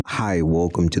Hi,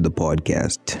 welcome to the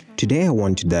podcast. Today I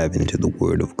want to dive into the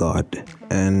Word of God,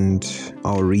 and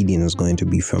our reading is going to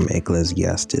be from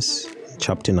Ecclesiastes,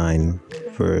 chapter 9,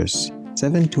 verse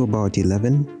 7 to about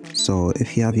 11. So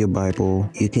if you have your Bible,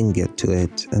 you can get to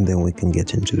it, and then we can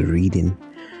get into the reading.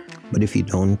 But if you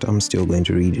don't, I'm still going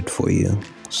to read it for you.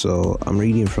 So I'm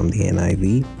reading from the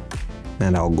NIV,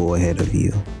 and I'll go ahead of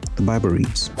you. The Bible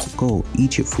reads, "Go,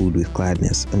 eat your food with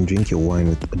gladness and drink your wine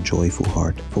with a joyful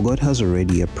heart, for God has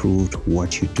already approved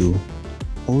what you do.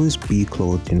 Always be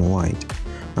clothed in white,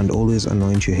 and always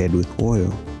anoint your head with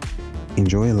oil.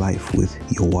 Enjoy life with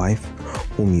your wife,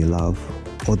 whom you love,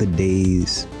 all the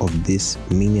days of this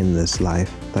meaningless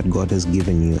life that God has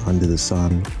given you under the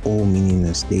sun, all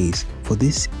meaningless days. For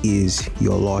this is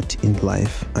your lot in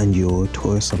life and your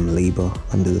toilsome labor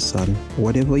under the sun.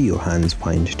 Whatever your hands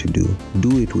find to do,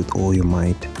 do it with all your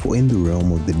might. For in the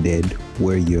realm of the dead,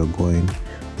 where you are going,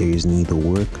 there is neither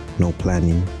work, nor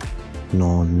planning,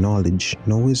 nor knowledge,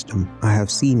 nor wisdom. I have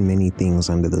seen many things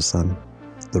under the sun.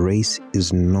 The race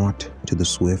is not to the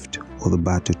swift, or the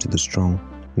battle to the strong,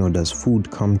 nor does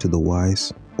food come to the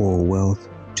wise, or wealth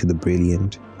to the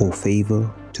brilliant, or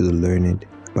favor to the learned,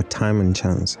 but time and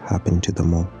chance happen to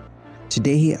them all."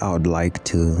 Today I would like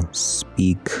to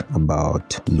speak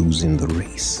about losing the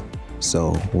race.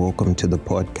 So welcome to the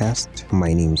podcast.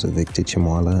 My name is Victor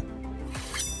Chimala.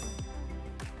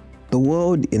 The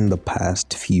world in the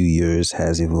past few years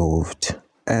has evolved,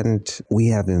 and we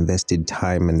have invested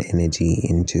time and energy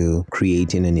into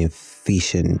creating an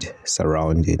efficient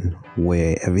surrounding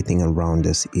where everything around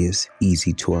us is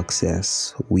easy to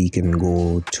access. We can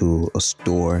go to a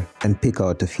store and pick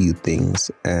out a few things,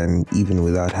 and even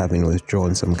without having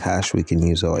withdrawn some cash, we can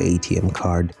use our ATM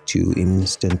card to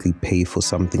instantly pay for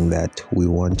something that we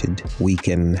wanted. We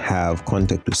can have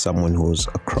contact with someone who's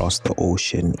across the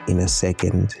ocean in a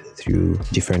second through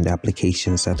different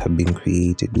applications that have been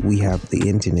created. We have the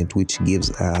internet, which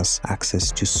gives us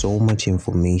access to so much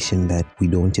information that we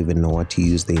don't even know what to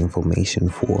use the information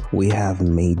for. We have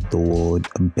made the world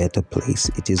a better place.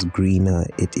 It is greener,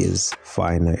 it is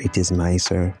finer, it is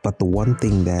nicer. But the one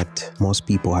thing that most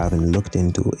people haven't looked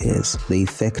into is the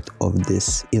effect of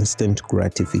this instant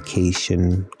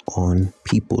gratification on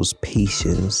people's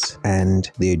patience and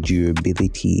their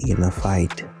durability in a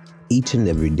fight. Each and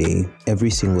every day, every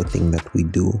single thing that we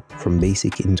do, from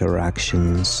basic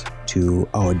interactions to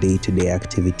our day-to-day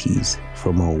activities,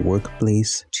 from our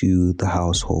workplace to the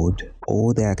household,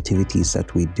 all the activities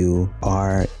that we do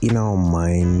are in our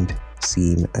mind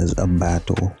seen as a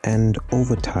battle. And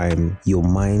over time, your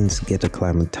minds get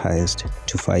acclimatized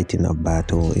to fighting a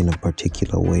battle in a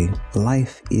particular way.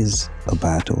 Life is a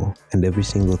battle, and every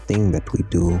single thing that we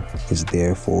do is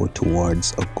therefore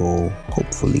towards a goal,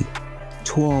 hopefully.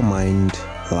 To our mind,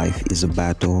 life is a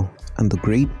battle, and the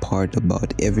great part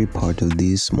about every part of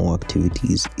these small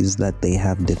activities is that they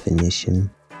have definition.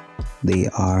 They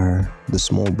are the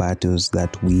small battles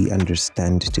that we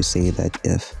understand to say that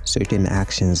if certain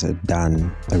actions are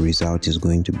done, a result is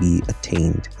going to be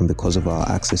attained. And because of our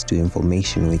access to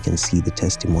information, we can see the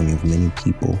testimony of many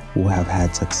people who have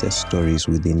had success stories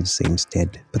within the same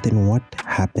stead. But then what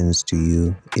happens to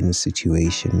you in a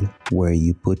situation where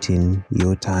you put in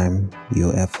your time,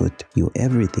 your effort, your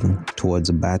everything towards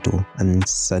a battle, and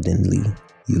suddenly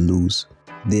you lose?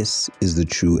 This is the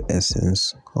true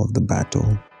essence of the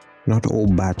battle. Not all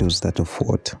battles that are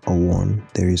fought are won.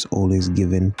 There is always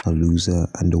given a loser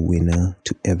and a winner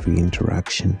to every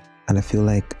interaction. And I feel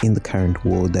like in the current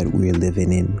world that we're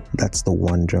living in, that's the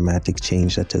one dramatic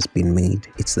change that has been made.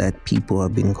 It's that people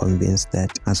have been convinced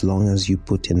that as long as you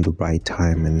put in the right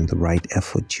time and the right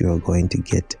effort, you're going to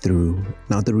get through.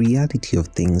 Now, the reality of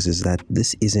things is that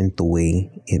this isn't the way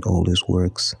it always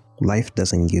works. Life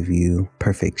doesn't give you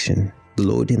perfection. The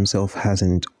Lord himself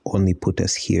hasn't only put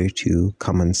us here to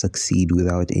come and succeed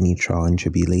without any trial and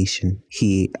tribulation.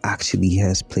 He actually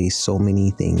has placed so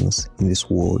many things in this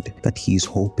world that he's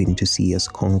hoping to see us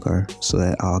conquer so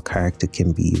that our character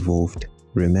can be evolved.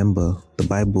 Remember, the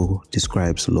Bible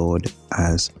describes the Lord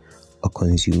as a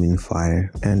consuming fire,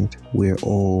 and we're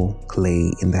all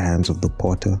clay in the hands of the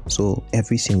potter. So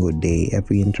every single day,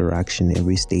 every interaction,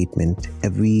 every statement,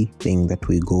 everything that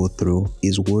we go through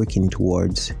is working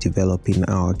towards developing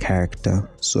our character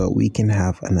so that we can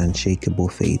have an unshakable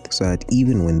faith, so that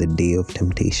even when the day of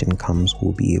temptation comes,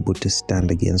 we'll be able to stand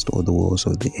against all the walls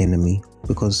of the enemy.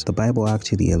 Because the Bible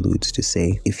actually alludes to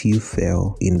say, if you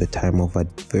fail in the time of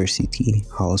adversity,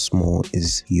 how small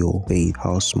is your faith?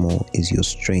 How small is your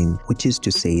strength? Which is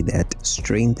to say that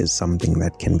strength is something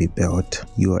that can be built.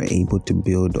 You are able to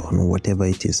build on whatever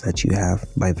it is that you have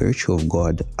by virtue of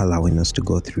God allowing us to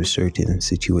go through certain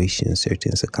situations,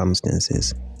 certain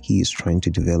circumstances. He is trying to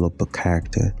develop a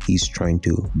character. He's trying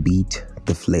to beat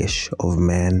the flesh of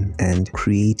man and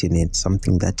create in it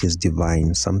something that is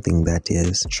divine, something that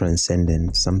is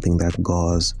transcendent, something that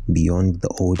goes beyond the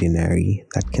ordinary,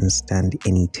 that can stand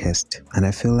any test. And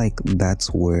I feel like that's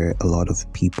where a lot of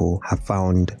people have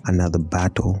found another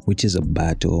battle, which is a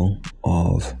battle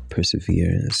of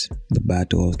perseverance, the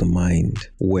battle of the mind,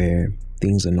 where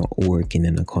things are not working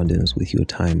in accordance with your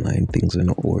timeline. Things are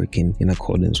not working in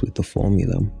accordance with the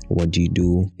formula. What do you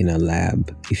do in a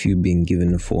lab if you've been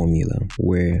given a formula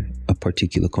where a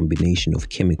particular combination of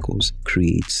chemicals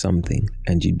creates something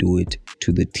and you do it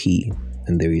to the T?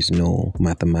 And there is no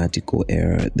mathematical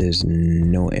error, there's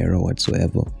no error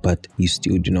whatsoever, but you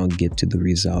still do not get to the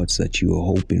results that you were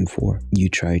hoping for. You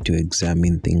try to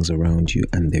examine things around you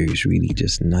and there is really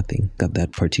just nothing. At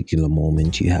that particular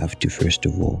moment, you have to first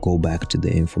of all go back to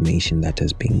the information that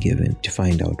has been given to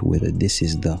find out whether this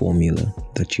is the formula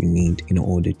that you need in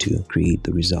order to create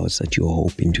the results that you're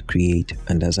hoping to create.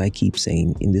 And as I keep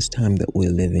saying, in this time that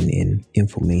we're living in,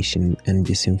 information and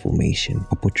disinformation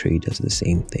are portrayed as the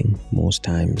same thing. Most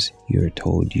times you're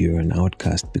told you're an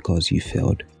outcast because you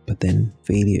failed, but then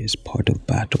failure is part of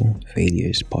battle. Failure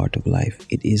is part of life.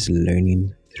 It is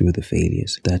learning through the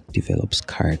failures that develops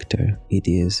character. It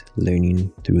is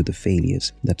learning through the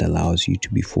failures that allows you to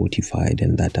be fortified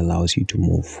and that allows you to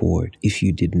move forward. If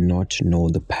you did not know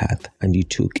the path and you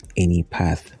took any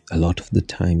path, a lot of the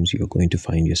times you're going to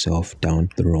find yourself down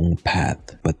the wrong path.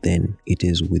 But then it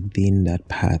is within that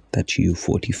path that you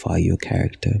fortify your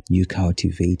character. You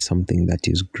cultivate something that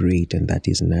is great and that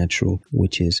is natural,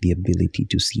 which is the ability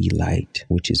to see light,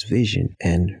 which is vision.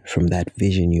 And from that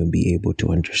vision, you'll be able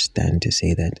to understand to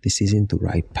say that this isn't the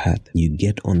right path. You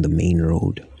get on the main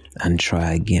road and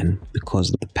try again,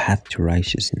 because the path to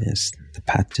righteousness, the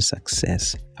path to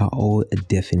success are all a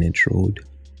definite road.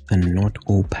 And not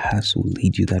all paths will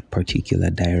lead you that particular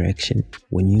direction.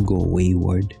 When you go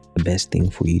wayward, the best thing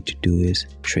for you to do is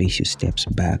trace your steps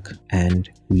back and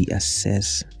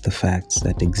reassess the facts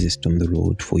that exist on the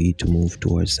road for you to move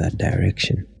towards that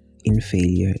direction. In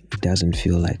failure, it doesn't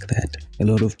feel like that. A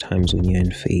lot of times when you're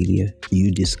in failure, you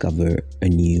discover a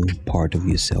new part of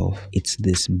yourself. It's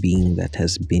this being that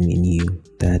has been in you,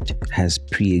 that has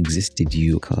pre-existed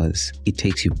you, because it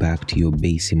takes you back to your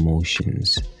base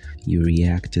emotions. You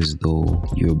react as though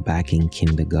you're back in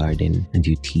kindergarten and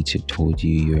your teacher told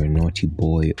you you're a naughty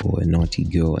boy or a naughty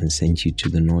girl and sent you to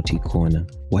the naughty corner.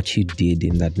 What you did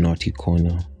in that naughty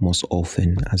corner most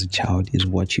often as a child is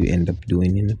what you end up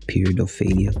doing in a period of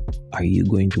failure. Are you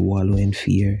going to wallow in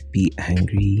fear, be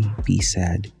angry, be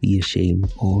sad, be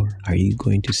ashamed, or are you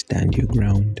going to stand your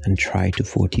ground and try to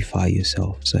fortify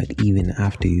yourself so that even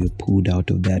after you're pulled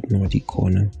out of that naughty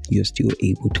corner, you're still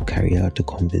able to carry out a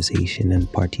conversation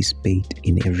and participate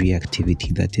in every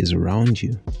activity that is around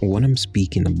you? What I'm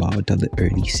speaking about are the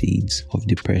early seeds of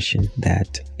depression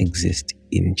that exist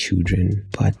in children,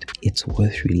 but it's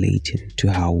worth relating to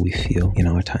how we feel in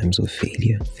our times of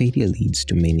failure. Failure leads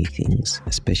to many things,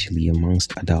 especially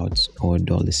amongst adults or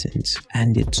adolescents,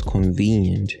 and it's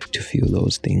convenient to feel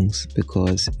those things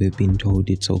because we've been told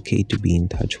it's okay to be in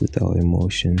touch with our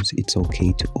emotions, it's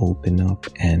okay to open up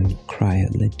and cry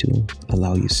a little,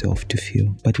 allow yourself to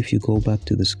feel. But if you go back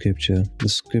to the scripture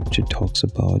talks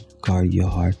about guard your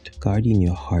heart. Guarding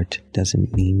your heart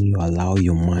doesn't mean you allow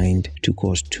your mind to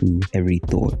course to every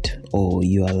thought or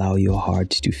you allow your heart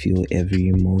to feel every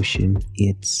emotion.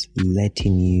 It's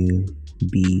letting you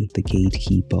be the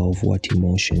gatekeeper of what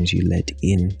emotions you let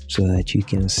in so that you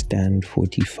can stand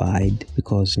fortified,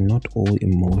 because not all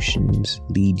emotions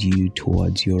lead you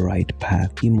towards your right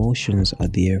path. Emotions are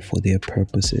there for their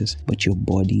purposes, but your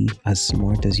body, as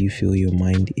smart as you feel your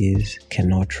mind is,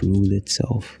 cannot rule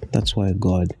itself. That's why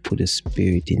God put a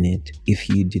spirit in it. If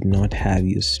you did not have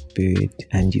your spirit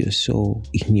and your soul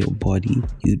in your body,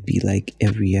 you'd be like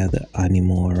every other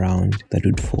animal around that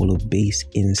would follow base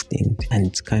instinct. And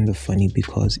it's kind of funny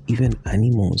because even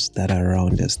animals that are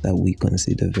around us that we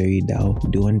consider very dull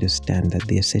do understand that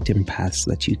there are certain paths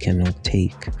that you cannot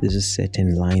take. There's a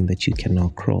certain line that you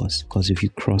cannot cross, because if you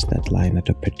cross that line at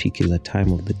a particular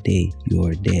time of the day, you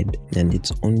are dead. And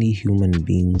it's only human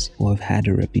beings who have had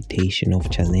a reputation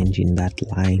of challenging that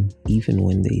line even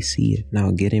when they see it.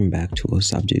 Now, getting back to our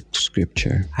subject,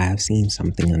 scripture, I have seen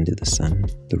something under the sun.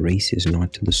 The race is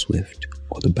not to the swift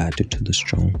or the battle to the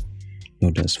strong,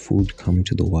 nor does food come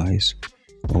to the wise,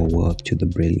 or wealth to the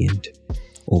brilliant,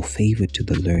 or favor to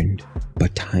the learned,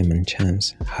 but time and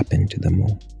chance happen to them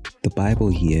all. The Bible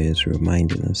here is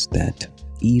reminding us that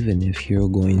even if you're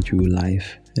going through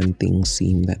life and things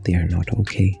seem that they are not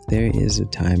okay, there is a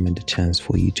time and a chance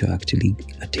for you to actually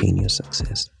attain your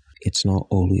success. It's not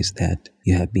always that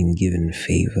you have been given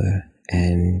favor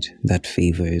and that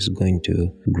favor is going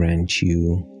to grant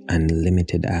you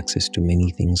unlimited access to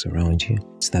many things around you.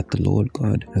 It's that the Lord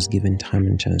God has given time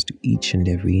and chance to each and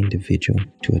every individual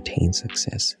to attain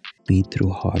success, be it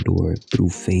through hard work, through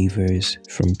favors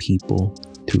from people,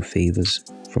 through favors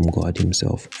from God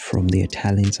Himself, from their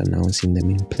talents announcing them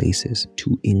in places,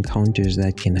 to encounters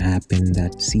that can happen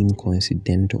that seem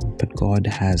coincidental. But God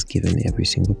has given every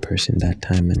single person that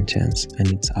time and chance,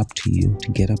 and it's up to you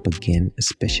to get up again,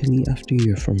 especially after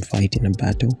you're from fighting a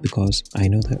battle, because I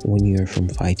know that when you're from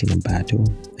fighting a battle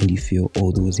and you feel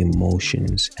all those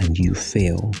emotions and you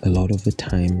fail, a lot of the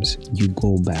times you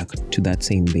go back to that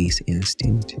same base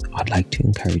instinct. I'd like to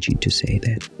encourage you to say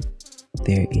that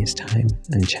there is time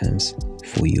and chance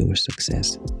for your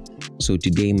success. So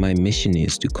today my mission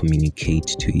is to communicate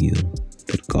to you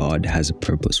that God has a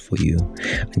purpose for you,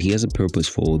 and He has a purpose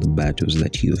for all the battles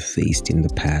that you have faced in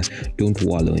the past. Don't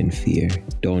wallow in fear.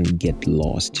 Don't get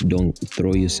lost. Don't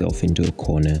throw yourself into a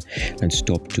corner and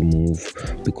stop to move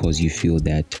because you feel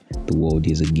that the world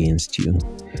is against you.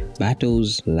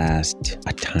 Battles last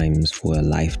at times for a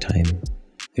lifetime.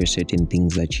 There are certain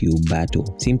things that you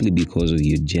battle simply because of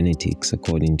your genetics,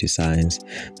 according to science.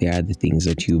 There are the things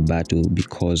that you battle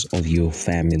because of your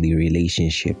family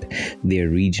relationship. There are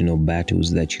regional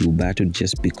battles that you battle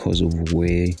just because of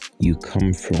where you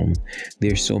come from.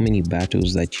 There are so many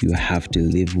battles that you have to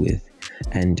live with.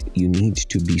 And you need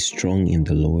to be strong in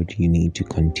the Lord. You need to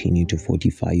continue to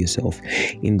fortify yourself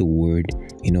in the Word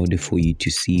in order for you to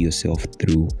see yourself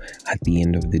through at the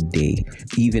end of the day.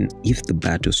 Even if the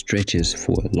battle stretches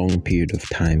for a long period of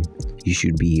time, you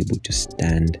should be able to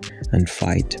stand and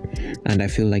fight. And I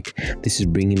feel like this is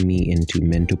bringing me into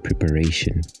mental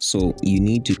preparation. So you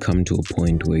need to come to a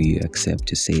point where you accept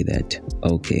to say that,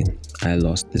 okay, I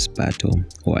lost this battle,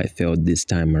 or I failed this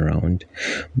time around,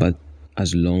 but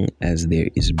as long as there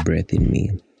is breath in me,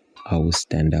 I will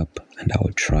stand up and I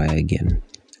will try again.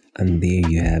 And there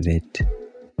you have it.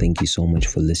 Thank you so much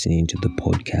for listening to the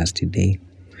podcast today.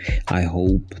 I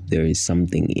hope there is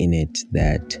something in it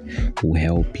that will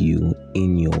help you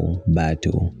in your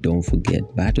battle. Don't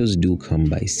forget, battles do come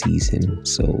by season.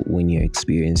 So when you're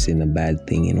experiencing a bad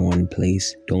thing in one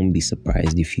place, don't be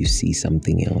surprised if you see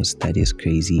something else that is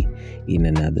crazy in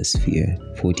another sphere.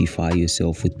 Fortify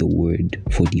yourself with the Word.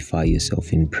 Fortify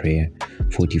yourself in prayer.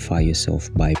 Fortify yourself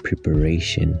by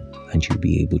preparation, and you'll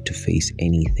be able to face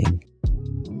anything.